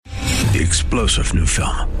The explosive new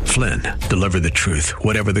film, Flynn, deliver the truth,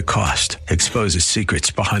 whatever the cost, exposes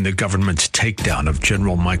secrets behind the government's takedown of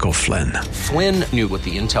General Michael Flynn. Flynn knew what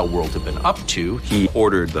the intel world had been up to. He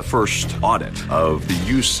ordered the first audit of the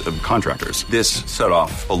use of contractors. This set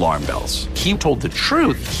off alarm bells. He told the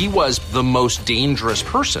truth. He was the most dangerous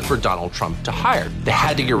person for Donald Trump to hire. They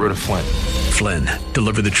had to get rid of Flynn. Flynn,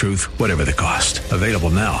 deliver the truth, whatever the cost. Available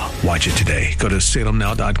now. Watch it today. Go to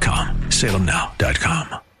salemnow.com.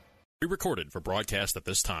 salemnow.com. Pre-recorded for broadcast at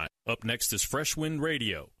this time. Up next is Fresh Wind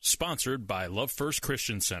Radio, sponsored by Love First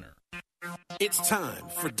Christian Center. It's time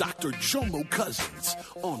for Dr. Jomo Cousins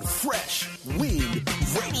on Fresh Wind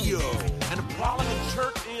Radio. And the problem in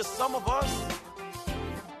church is some of us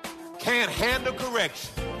can't handle correction.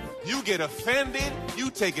 You get offended, you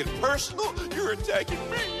take it personal, you're attacking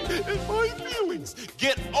me and my feelings.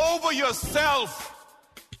 Get over yourself.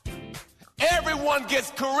 Everyone gets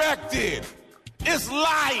corrected. It's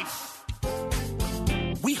life.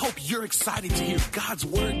 We hope you're excited to hear God's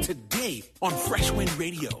word today on Fresh Wind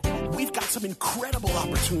Radio. We've got some incredible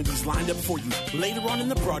opportunities lined up for you later on in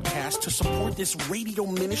the broadcast to support this radio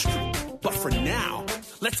ministry. But for now,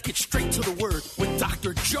 let's get straight to the word with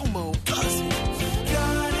Dr. Jomo Cousins.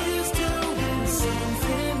 God is doing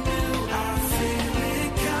something new. I feel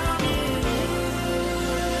it coming.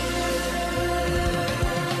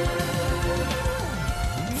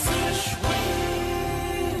 Fresh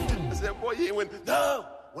Wind. I said, boy, you ain't win. No.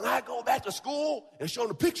 When I go back to school and show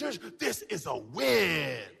the pictures, this is a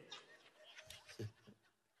win.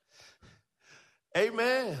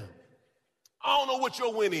 Amen. I don't know what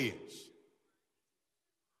your win is,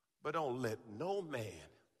 but don't let no man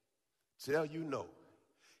tell you no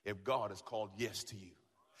if God has called yes to you.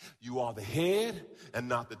 You are the head and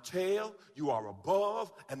not the tail. You are above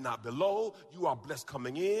and not below. You are blessed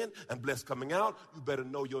coming in and blessed coming out. You better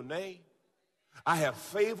know your name. I have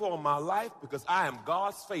favor on my life because I am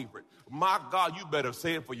God's favorite. My God, you better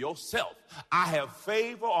say it for yourself. I have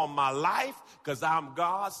favor on my life because I'm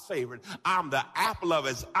God's favorite. I'm the apple of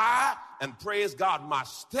his eye, and praise God, my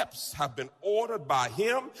steps have been ordered by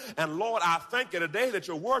him. And Lord, I thank you today that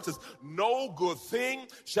your word says, no good thing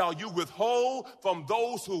shall you withhold from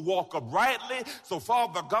those who walk uprightly. So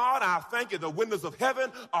Father God, I thank you the windows of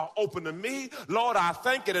heaven are open to me. Lord, I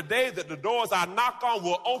thank you today that the doors I knock on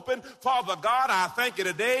will open. Father God, I thank you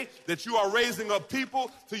today that you are raising up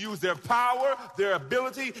people to use their power, their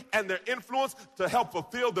ability, and their influence to help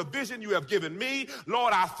fulfill the vision you have given me.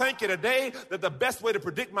 Lord, I thank you today that the best way to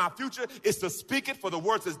predict my future is to speak it, for the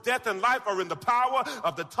word says death and life are in the power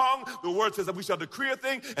of the tongue. The word says that we shall decree a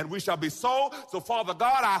thing and we shall be so. So Father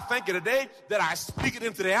God, I thank you today that I speak it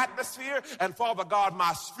into the atmosphere, and Father God,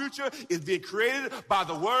 my future is being created by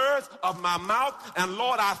the words of my mouth. And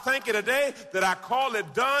Lord, I thank you today that I call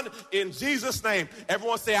it done in Jesus' name.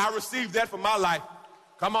 Everyone say, I receive that for my life.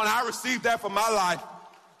 Come on, I receive that for my life.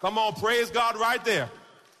 Come on, praise God right there.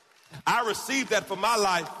 I received that for my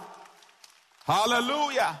life.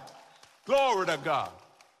 Hallelujah. Glory to God.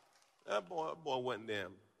 That boy went there.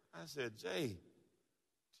 I said, Jay,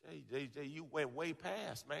 you went way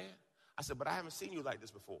past, man. I said, but I haven't seen you like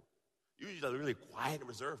this before. You're usually a really quiet and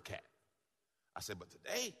reserved cat. I said, but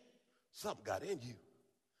today, something got in you.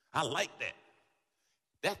 I like that.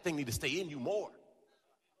 That thing need to stay in you more.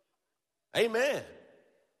 Amen.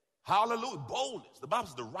 Hallelujah. Boldness. The Bible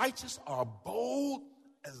says the righteous are bold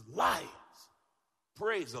as lions.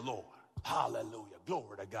 Praise the Lord. Hallelujah.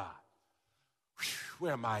 Glory to God.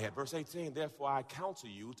 Where am I at? Verse 18, therefore I counsel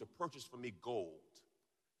you to purchase for me gold,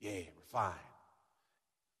 refined,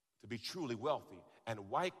 to be truly wealthy, and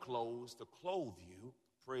white clothes to clothe you,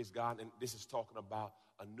 praise God, and this is talking about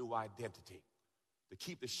a new identity, to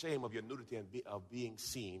keep the shame of your nudity and of being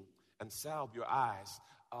seen, and salve your eyes.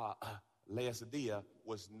 Laodicea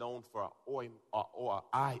was known for an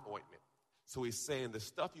eye ointment. So he's saying the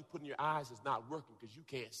stuff you put in your eyes is not working because you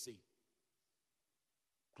can't see.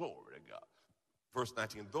 Glory to God. Verse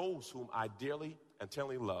 19, those whom I dearly and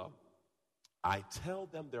tenderly love, I tell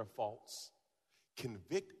them their faults,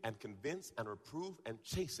 convict and convince and reprove and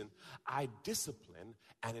chasten. I discipline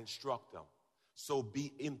and instruct them. So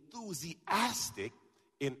be enthusiastic,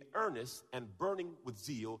 in earnest, and burning with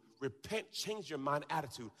zeal. Repent, change your mind,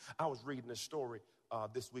 attitude. I was reading a story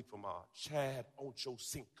this week from Chad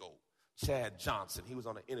Ochocinco, Chad Johnson. He was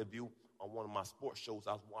on an interview on one of my sports shows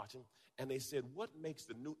I was watching, and they said, what makes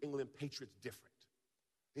the New England Patriots different?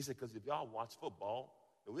 He said, because if y'all watch football,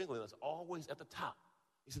 New England is always at the top.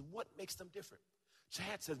 He said, what makes them different?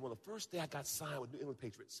 Chad says, well, the first day I got signed with New England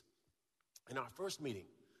Patriots, in our first meeting,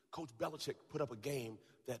 Coach Belichick put up a game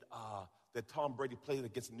that Tom Brady played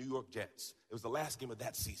against the New York Jets. It was the last game of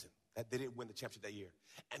that season. They didn't win the championship that year.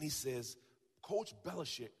 And he says, Coach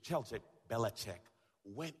Belichick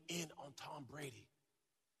went in on Tom Brady.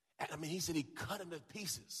 And I mean, he said he cut him to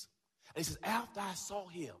pieces. And he says, after I saw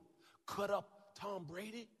him cut up Tom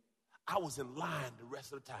Brady, I was in line the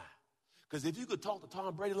rest of the time. Because if you could talk to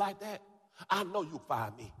Tom Brady like that, I know you'll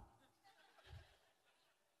fire me.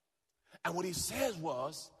 And what he says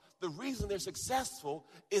was, the reason they're successful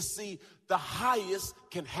is, see, the highest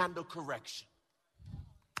can handle correction.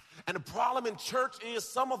 And the problem in church is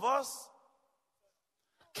some of us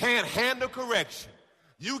can't handle correction.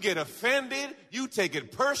 You get offended, you take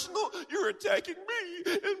it personal, you're attacking me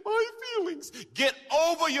and my feelings. Get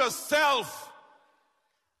over yourself.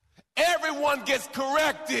 Everyone gets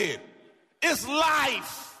corrected. It's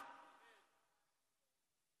life.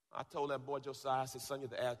 I told that boy Josiah, I said, son, you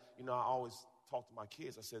have to ask. You know, I always talk to my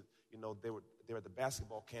kids. I said, you know, they were at the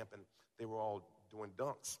basketball camp and they were all doing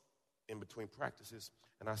dunks in between practices.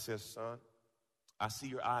 And I said, son, I see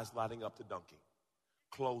your eyes lighting up to dunking.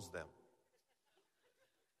 Close them.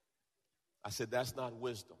 I said, that's not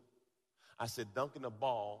wisdom. I said, dunking a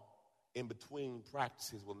ball in between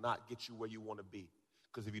practices will not get you where you want to be.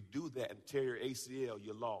 Because if you do that and tear your ACL,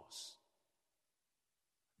 you're lost.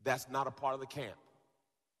 That's not a part of the camp.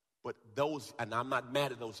 But those, and I'm not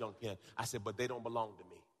mad at those young men. I said, but they don't belong to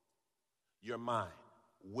me. Your mind,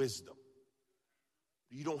 wisdom.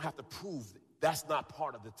 You don't have to prove it. That's not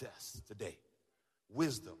part of the test today.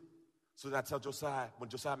 Wisdom. So then I tell Josiah, when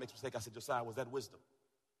Josiah makes a mistake, I said, Josiah, was that wisdom?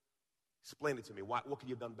 Explain it to me. What could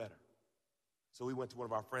you have done better? So we went to one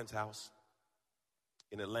of our friends' house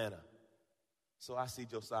in Atlanta. So I see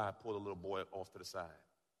Josiah pull the little boy off to the side.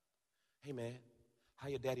 Hey, man, how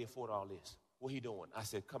your daddy afford all this? What he doing? I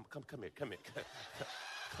said, come here.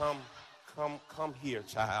 Come here,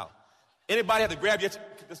 child. Anybody have to grab your,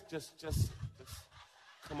 just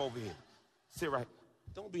come over here. Sit right.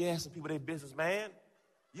 Don't be asking people their business, man.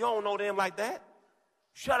 You don't know them like that.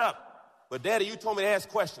 Shut up. But daddy, you told me to ask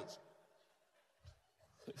questions.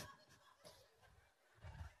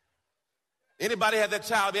 Anybody have that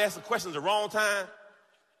child be asking questions at the wrong time?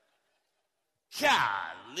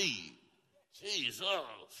 Golly. Jesus.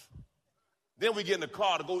 Then we get in the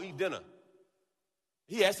car to go eat dinner.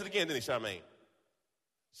 He asked it again, didn't he, Charmaine?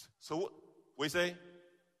 So what you say?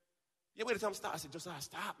 Yeah, wait a time, stop. I said, Josiah,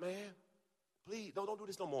 stop, man. Please, don't do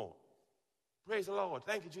this no more. Praise the Lord.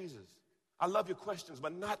 Thank you, Jesus. I love your questions,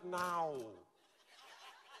 but not now.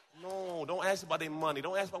 No, don't ask about their money.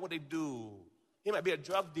 Don't ask about what they do. He might be a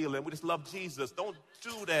drug dealer and we just love Jesus. Don't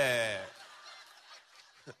do that.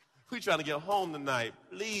 We're trying to get home tonight.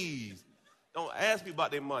 Please. Don't ask me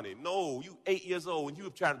about their money. No, you 8 years old and you were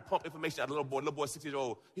trying to pump information out of a little boy 6 years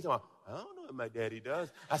old. He's talking about, I don't know what my daddy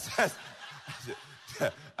does. I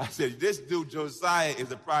said, this dude Josiah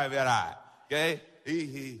is a private eye. Okay?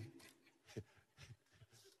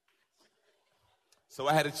 So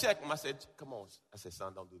I had to check him. I said, come on. I said,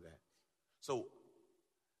 son, don't do that. So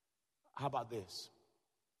how about this?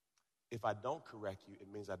 If I don't correct you,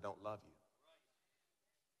 it means I don't love you.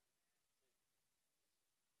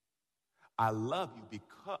 I love you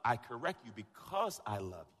because I correct you because I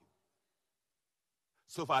love you.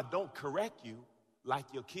 So if I don't correct you like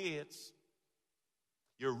your kids,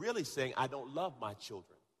 you're really saying I don't love my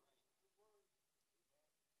children.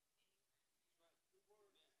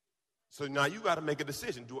 So now you got to make a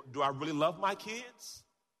decision. Do I really love my kids?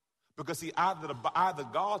 Because see, either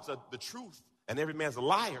God's the truth and every man's a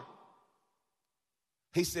liar.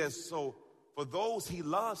 He says, so for those he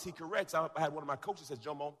loves, he corrects. I had one of my coaches says,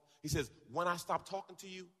 Jomo, he says, when I stop talking to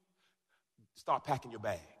you, start packing your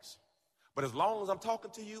bags. But as long as I'm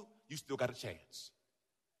talking to you, you still got a chance.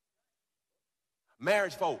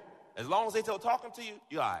 Marriage folk, as long as they still talking to you,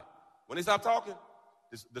 you're all right. When they stop talking,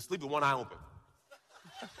 just sleep with one eye open.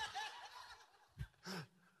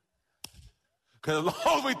 Because as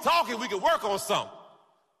long as we're talking, we can work on something.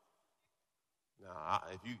 Now,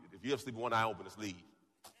 if you have to sleep with one eye open, just leave.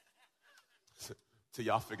 Till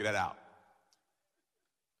y'all figure that out.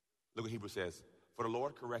 Look what Hebrews says. For the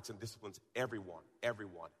Lord corrects and disciplines everyone. I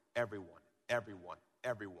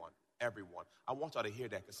want y'all to hear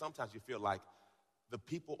that because sometimes you feel like the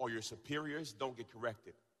people or your superiors don't get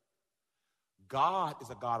corrected. God is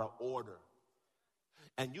a God of order.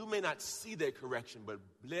 And you may not see their correction, but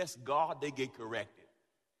bless God, they get corrected.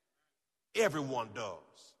 Everyone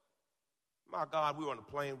does. My God, we were on the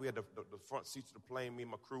plane. We had the front seats of the plane, me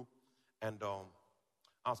and my crew. And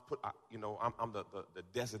I was put, I'm the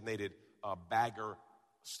designated bagger,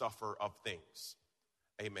 stuffer of things.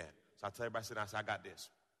 Amen. So I tell everybody, sit down, I say, I got this.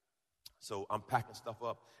 So I'm packing stuff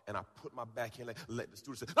up, and I put my back in, let the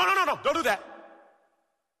student say, no, don't do that.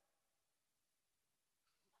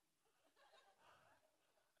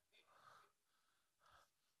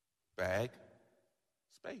 bag,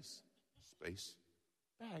 space,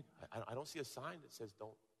 bag. I don't see a sign that says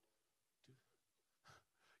don't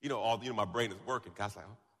do. My brain is working. God's like,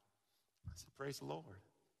 oh. I said, praise the Lord.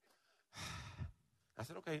 I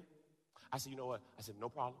said, okay. I said, you know what? I said, no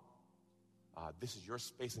problem. This is your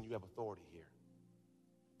space and you have authority here.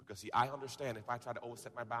 Because, see, I understand if I try to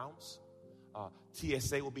overstep my bounds,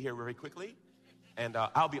 TSA will be here very quickly, and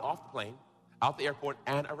I'll be off the plane, out the airport,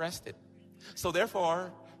 and arrested. So,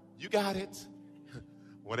 therefore, you got it.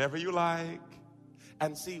 Whatever you like.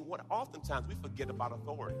 And see, oftentimes we forget about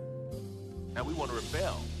authority, and we want to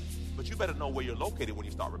rebel. But you better know where you're located when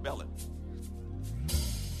you start rebelling.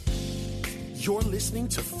 You're listening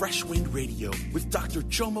to Fresh Wind Radio with Dr.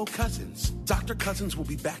 Jomo Cousins. Dr. Cousins will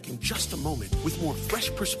be back in just a moment with more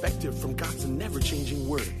fresh perspective from God's never-changing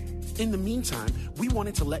word. In the meantime, we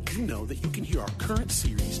wanted to let you know that you can hear our current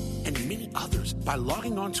series and many others by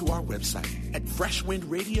logging on to our website at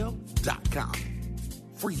freshwindradio.com.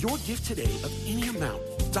 For your gift today of any amount,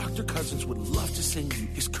 Dr. Cousins would love to send you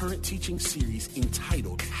his current teaching series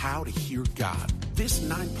entitled How to Hear God. This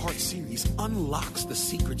 9-part series unlocks the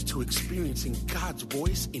secrets to experiencing God's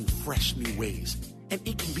voice in fresh new ways, and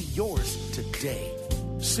it can be yours today.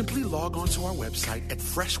 Simply log on to our website at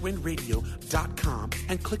freshwindradio.com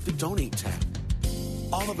and click the Donate tab.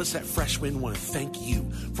 All of us at Freshwind want to thank you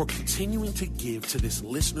for continuing to give to this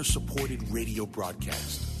listener-supported radio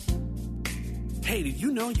broadcast. Hey, did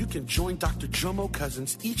you know you can join Dr. Jomo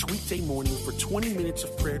Cousins each weekday morning for 20 minutes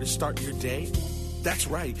of prayer to start your day? That's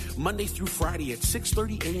right. Monday through Friday at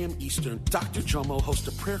 6:30 a.m. Eastern, Dr. Jomo hosts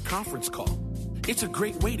a prayer conference call. It's a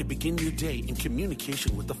great way to begin your day in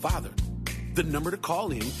communication with the Father. The number to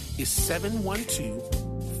call in is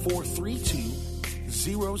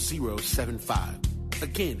 712-432-0075.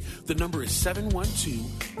 Again, the number is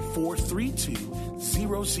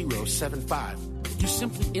 712-432-0075. You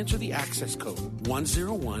simply enter the access code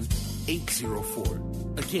 101804.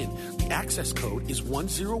 Again, the access code is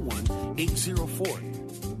 101804.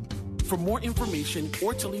 For more information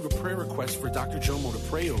or to leave a prayer request for Dr. Jomo to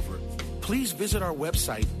pray over, please visit our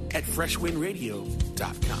website at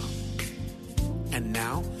freshwindradio.com. And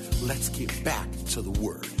now, let's get back to the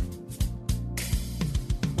Word.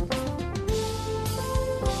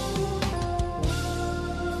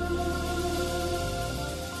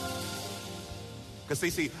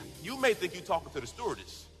 Because see, you may think you're talking to the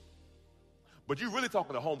stewardess, but you're really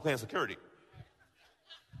talking to Homeland Security.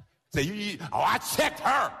 Say, I checked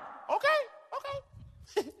her. Okay.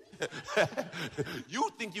 You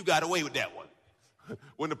think you got away with that one.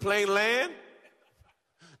 When the plane land,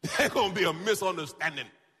 there's going to be a misunderstanding.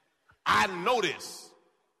 I know this.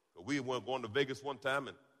 We were going to Vegas one time,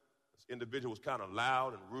 and this individual was kind of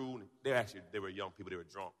loud and rude. They were young people. They were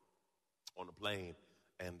drunk on the plane,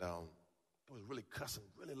 and it was really cussing,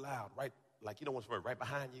 really loud, right? Like, what's right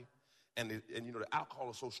behind you. And the alcohol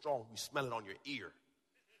is so strong, you smell it on your ear.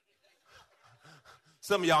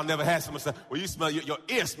 Some of y'all never had someone say, well, you smell, your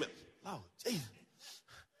ear smells. Oh, Jesus.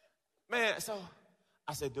 Man, so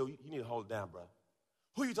I said, dude, you need to hold it down, bro.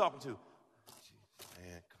 Who you talking to?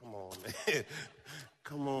 Man, come on,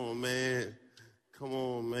 man. Come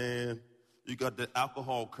on, man. You got the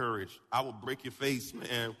alcohol courage. I will break your face,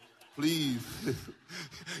 man. Please.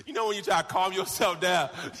 When you try to calm yourself down,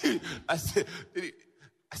 I said it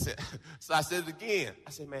again. I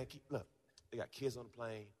said, man, look, they got kids on the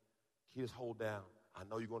plane. Kids, hold down. I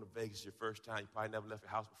know you're going to Vegas your first time. You probably never left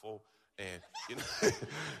your house before. And,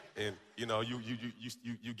 you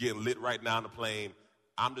getting lit right now on the plane.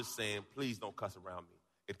 I'm just saying, please don't cuss around me.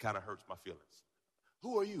 It kind of hurts my feelings.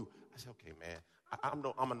 Who are you? I said, okay, man.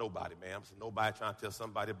 I'm a nobody, man. I'm just a nobody trying to tell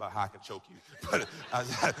somebody about how I can choke you. But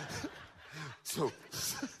so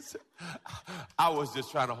I was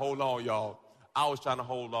just trying to hold on, y'all. I was trying to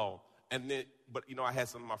hold on. And then, but I had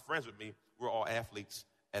some of my friends with me. We were all athletes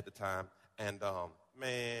at the time. And,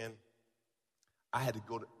 man, I had to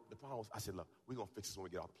go to, the problem was, I said, look, we're going to fix this when we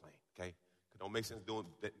get off the plane, okay? Because it don't make sense doing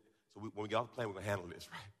that. So when we get off the plane, we're going to handle this,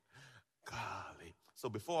 right? Golly. So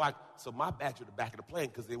my bags were at the back of the plane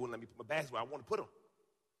because they wouldn't let me put my bags where I want to put them.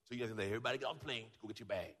 So you guys let everybody get off the plane to go get your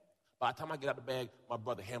bag. By the time I get out the bag, my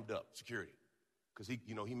brother hammed up security because he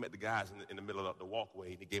met the guys in the middle of the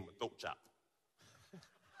walkway and he gave him a throat chop.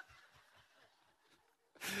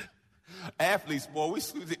 Athletes, boy, we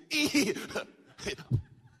squeeze it.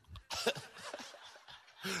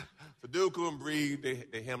 The dude couldn't breathe.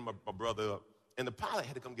 They hemmed my brother up. And the pilot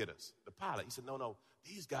had to come get us. The pilot, he said, no,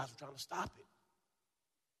 these guys were trying to stop it.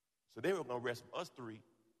 So they were going to arrest us 3.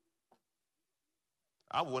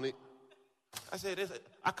 I wanted. I said,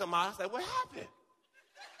 I come out, I said, what happened?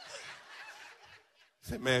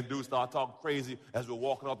 Said, man, dude started talking crazy as we were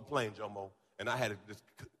walking off the plane, Jomo. And I had to just,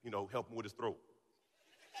 help him with his throat.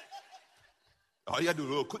 All you got to do is a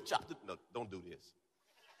little quick chop. No, don't do this.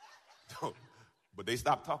 Don't. But they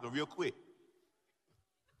stopped talking real quick.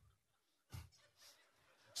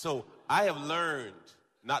 So I have learned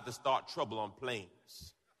not to start trouble on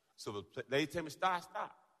planes. So they tell me,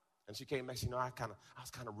 stop. And she came back, I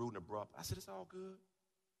was kind of rude and abrupt. I said, it's all good.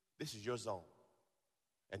 This is your zone.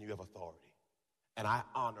 And you have authority. And I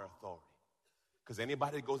honor authority. Because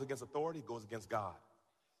anybody that goes against authority goes against God.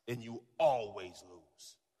 And you always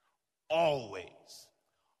lose. Always.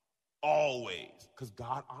 Because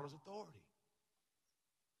God honors authority.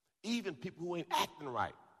 Even people who ain't acting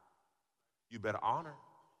right, you better honor.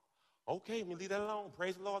 Okay, let me leave that alone.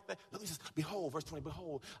 Praise the Lord. Look, he says, behold, verse 20,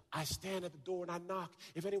 behold, I stand at the door and I knock.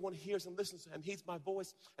 If anyone hears and listens and heeds my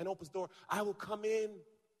voice and opens the door, I will come in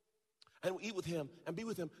and will eat with him and be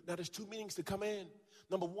with him. Now, there's two meanings to come in.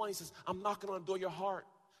 Number one, he says, I'm knocking on the door of your heart.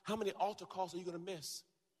 How many altar calls are you going to miss?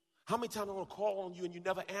 How many times I'm going to call on you and you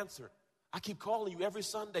never answer? I keep calling you every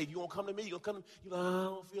Sunday. You won't come to me. You'll come to me. You're like, I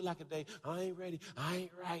don't feel like a day. I ain't ready. I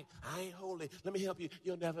ain't right. I ain't holy. Let me help you.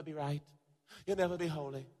 You'll never be right. You'll never be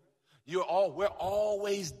holy. We're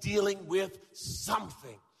always dealing with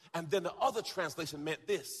something. And then the other translation meant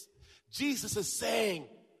this. Jesus is saying,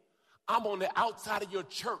 I'm on the outside of your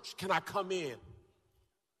church. Can I come in?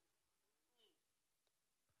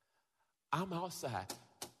 I'm outside.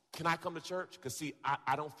 Can I come to church? Because, see,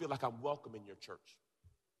 I don't feel like I'm welcome in your church.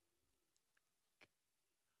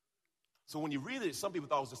 So when you read it, some people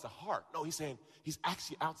thought it was just a heart. No, he's saying he's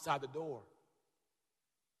actually outside the door.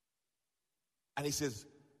 And he says,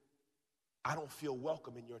 I don't feel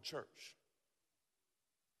welcome in your church.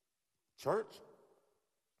 Church,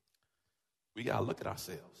 we got to look at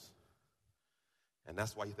ourselves. And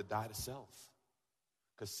that's why you have to die to self.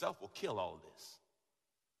 Because self will kill all of this.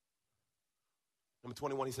 Number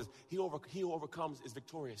 21, he says, he who overcomes is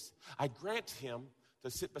victorious. I grant him to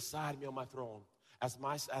sit beside me on my throne, as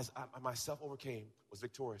I myself overcame, was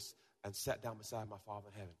victorious, and sat down beside my Father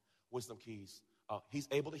in heaven. Wisdom keys. He's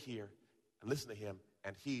able to hear and listen to him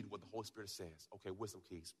and heed what the Holy Spirit says. Okay, wisdom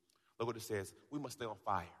keys. Look what it says. We must stay on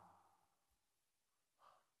fire.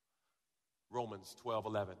 Romans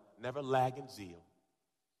 12:11. Never lag in zeal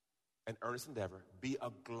and earnest endeavor. Be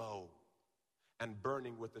aglow and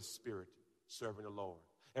burning with the Spirit, serving the Lord.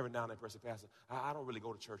 Every now and then, person, Pastor, I don't really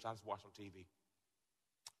go to church. I just watch on TV.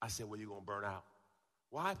 I said, well, you're going to burn out.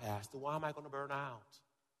 Why, Pastor? Why am I going to burn out?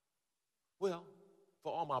 Well,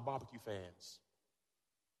 for all my barbecue fans,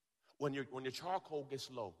 when your charcoal gets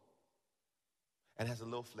low and has a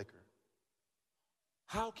little flicker,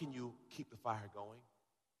 how can you keep the fire going?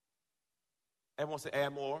 Everyone say, add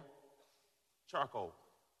more charcoal.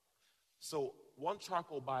 So one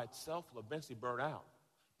charcoal by itself will eventually burn out.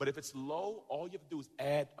 But if it's low, all you have to do is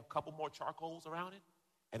add a couple more charcoals around it,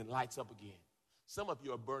 and it lights up again. Some of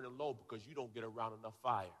you are burning low because you don't get around enough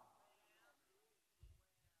fire.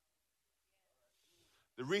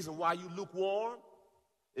 The reason why you lukewarm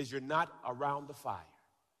is you're not around the fire.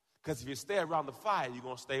 Because if you stay around the fire, you're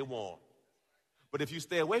going to stay warm. But if you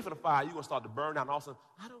stay away from the fire, you're going to start to burn out. And all of a sudden,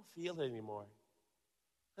 I don't feel it anymore.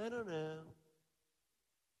 I don't know.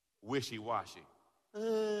 Wishy-washy.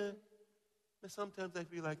 Sometimes I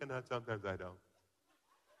feel like I'm not, sometimes I don't.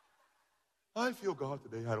 I feel God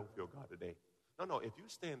today, I don't feel God today. No, if you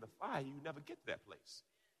stay in the fire, you never get to that place.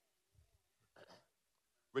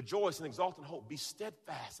 Rejoice and exalt in hope. Be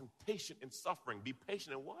steadfast and patient in suffering. Be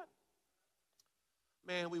patient in what?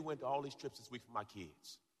 Man, we went to all these trips this week for my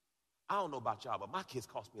kids. I don't know about y'all, but my kids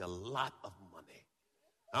cost me a lot of money.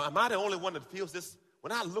 Now, am I the only one that feels this?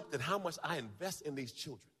 When I looked at how much I invest in these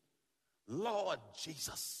children, Lord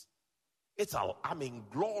Jesus,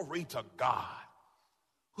 glory to God.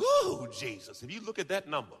 Whoo, Jesus. If you look at that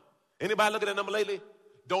number, anybody look at that number lately?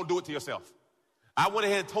 Don't do it to yourself. I went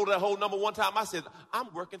ahead and told that whole number one time. I said,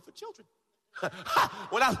 I'm working for children.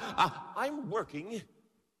 I'm working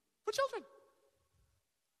for children.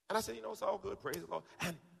 And I said, it's all good. Praise the Lord.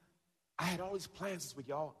 And I had all these plans this week,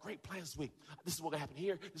 y'all. Great plans this week. This is what's going to happen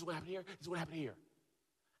here. This is what happened here. This is what happened here.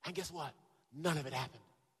 And guess what? None of it happened.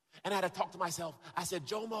 And I had to talk to myself. I said,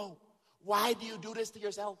 Jomo, why do you do this to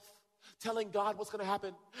yourself? Telling God what's going to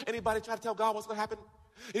happen. Anybody try to tell God what's going to happen?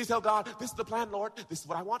 You tell God, this is the plan, Lord. This is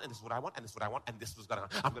what I want, and this is what I want, and this is what I want, and this is what's going to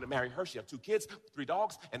happen. I'm going to marry her. She have 2 kids, 3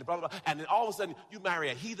 dogs, and blah, blah, blah. And then all of a sudden, you marry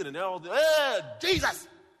a heathen, and all Jesus.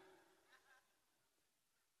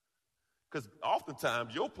 Because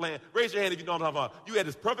oftentimes, your plan, raise your hand if you know what I'm talking about. You had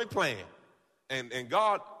this perfect plan, and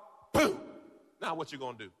God, boom. Now what you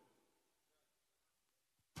going to do?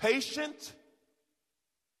 Patient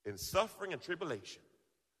in suffering and tribulation.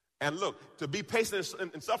 And look, to be patient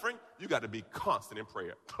in suffering, you got to be constant in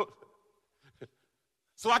prayer.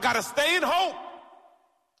 So I got to stay in hope,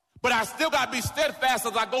 but I still got to be steadfast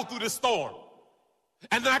as I go through this storm.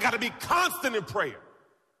 And then I got to be constant in prayer.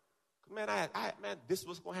 Man, man, this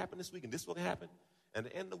was going to happen this week, and this was going to happen. And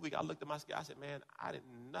at the end of the week, I looked at my schedule. I said, man,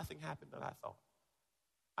 nothing happened that I thought.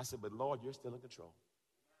 I said, but Lord, you're still in control.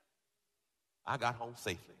 I got home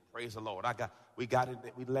safely. Praise the Lord. We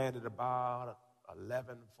landed about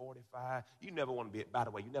 11:45. You never want to be, by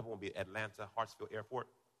the way, you never want to be at Atlanta Hartsfield Airport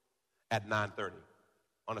at 9:30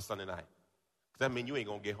 on a Sunday night. Because that means you ain't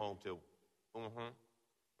going to get home till,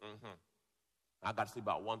 I got to sleep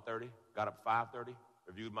about 1:30, got up 5:30,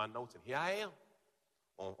 reviewed my notes, and here I am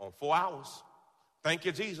on 4 hours. Thank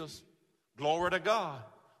you, Jesus. Glory to God.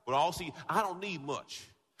 But I don't need much.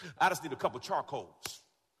 I just need a couple charcoals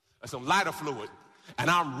and some lighter fluid, and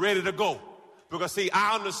I'm ready to go. Because, see,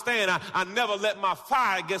 I understand I never let my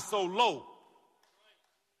fire get so low.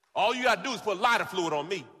 All you got to do is put lighter fluid on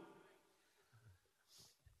me.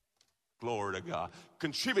 Glory to God.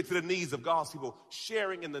 Contribute to the needs of God's people,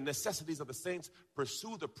 sharing in the necessities of the saints.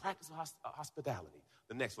 Pursue the practice of hospitality.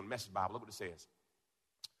 The next one, Message Bible, look what it says.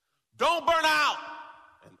 Don't burn out.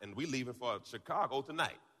 And we leaving for Chicago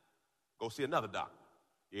tonight. Go see another doctor.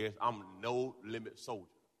 Yes, I'm no limit soldier.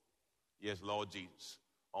 Yes, Lord Jesus.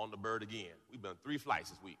 On the bird again. We've been 3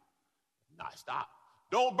 flights this week. Nah, stop.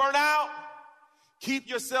 Don't burn out. Keep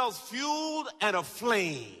yourselves fueled and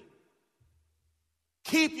aflame.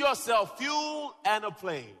 Keep yourself fueled and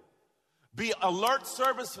aflame. Be alert,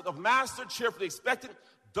 servants of master, cheerfully expectant.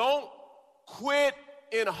 Don't quit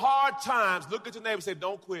in hard times. Look at your neighbor and say,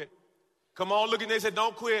 don't quit. Come on, look at your neighbor and say,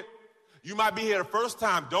 don't quit. You might be here the first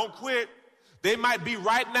time. Don't quit. They might be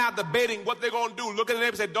right now debating what they're going to do. Look at the neighbor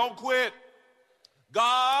and say, don't quit.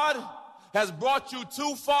 God has brought you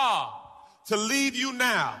too far to leave you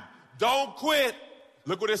now. Don't quit.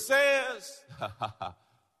 Look what it says.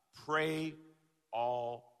 Pray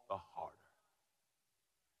all the harder.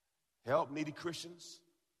 Help needy Christians.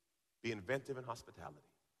 Be inventive in hospitality.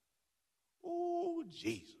 Oh,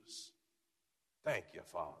 Jesus. Thank you,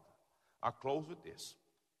 Father. I'll close with this.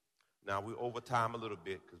 Now, we're over time a little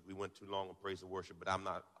bit because we went too long on praise and worship, but I'm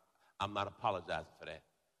not apologizing for that.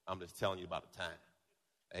 I'm just telling you about the time.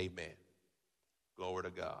 Amen. Glory to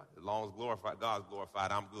God. As long as God's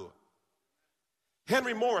glorified, I'm good.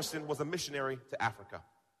 Henry Morrison was a missionary to Africa.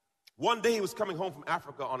 One day he was coming home from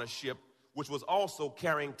Africa on a ship, which was also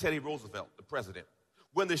carrying Teddy Roosevelt, the president.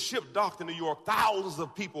 When the ship docked in New York, thousands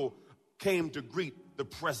of people came to greet the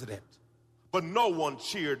president, but no one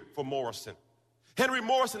cheered for Morrison. Henry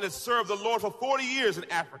Morrison had served the Lord for 40 years in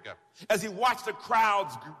Africa. As he watched the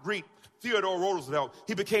crowds greet Theodore Roosevelt,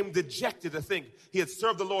 he became dejected to think he had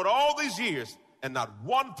served the Lord all these years and not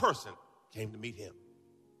one person came to meet him.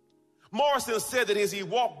 Morrison said that as he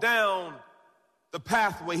walked down the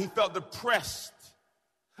pathway, he felt depressed.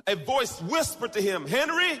 A voice whispered to him,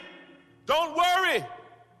 Henry, don't worry.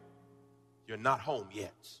 You're not home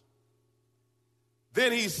yet.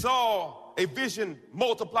 Then he saw a vision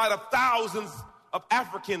multiplied of thousands of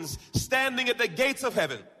Africans standing at the gates of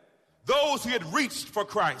heaven. Those who had reached for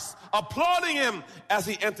Christ, applauding him as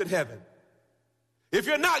he entered heaven. If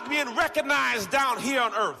you're not being recognized down here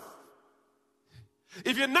on earth,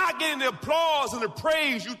 if you're not getting the applause and the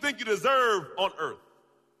praise you think you deserve on earth,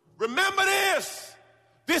 remember this.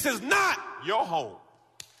 This is not your home.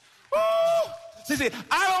 Woo! See,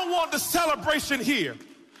 I don't want the celebration here.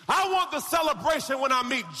 I want the celebration when I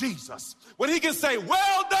meet Jesus. When he can say,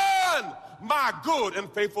 well done, my good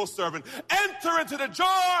and faithful servant. Enter into the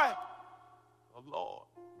joy of the Lord.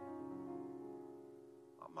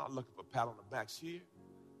 I'm not looking for a pat on the backs here.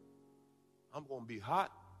 I'm going to be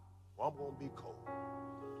hot or I'm going to be cold.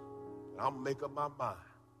 And I'm going to make up my mind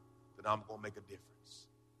that I'm going to make a difference.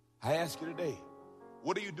 I ask you today,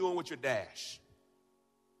 what are you doing with your dash?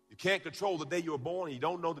 You can't control the day you were born and you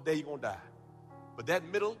don't know the day you're going to die. But that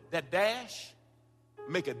middle, that dash,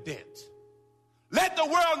 make a dent. Let the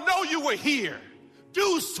world know you were here.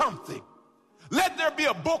 Do something. Let there be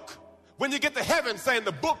a book when you get to heaven saying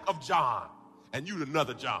the book of John and you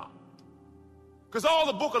another John. Because all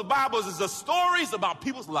the book of the Bible is the stories about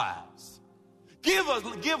people's lives. Give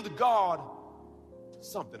God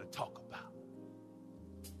something to talk about.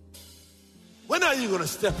 When are you going to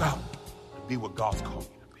step out and be what God's called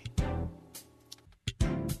you to be?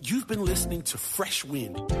 You've been listening to Fresh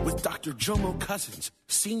Wind with Dr. Jomo Cousins,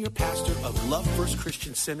 Senior Pastor of Love First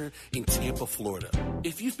Christian Center in Tampa, Florida.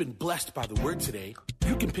 If you've been blessed by the word today,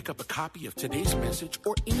 you can pick up a copy of today's message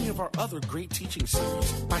or any of our other great teaching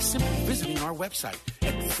series by simply visiting our website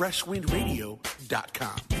at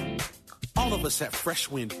freshwindradio.com. All of us at Fresh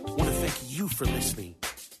Wind want to thank you for listening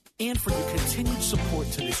and for your continued support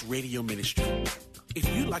to this radio ministry.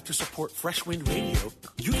 If you'd like to support Fresh Wind Radio,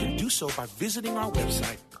 you can do so by visiting our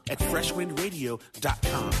website at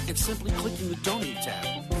freshwindradio.com and simply clicking the Donate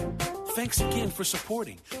tab. Thanks again for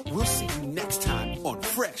supporting. We'll see you next time on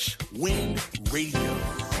Fresh Wind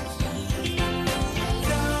Radio.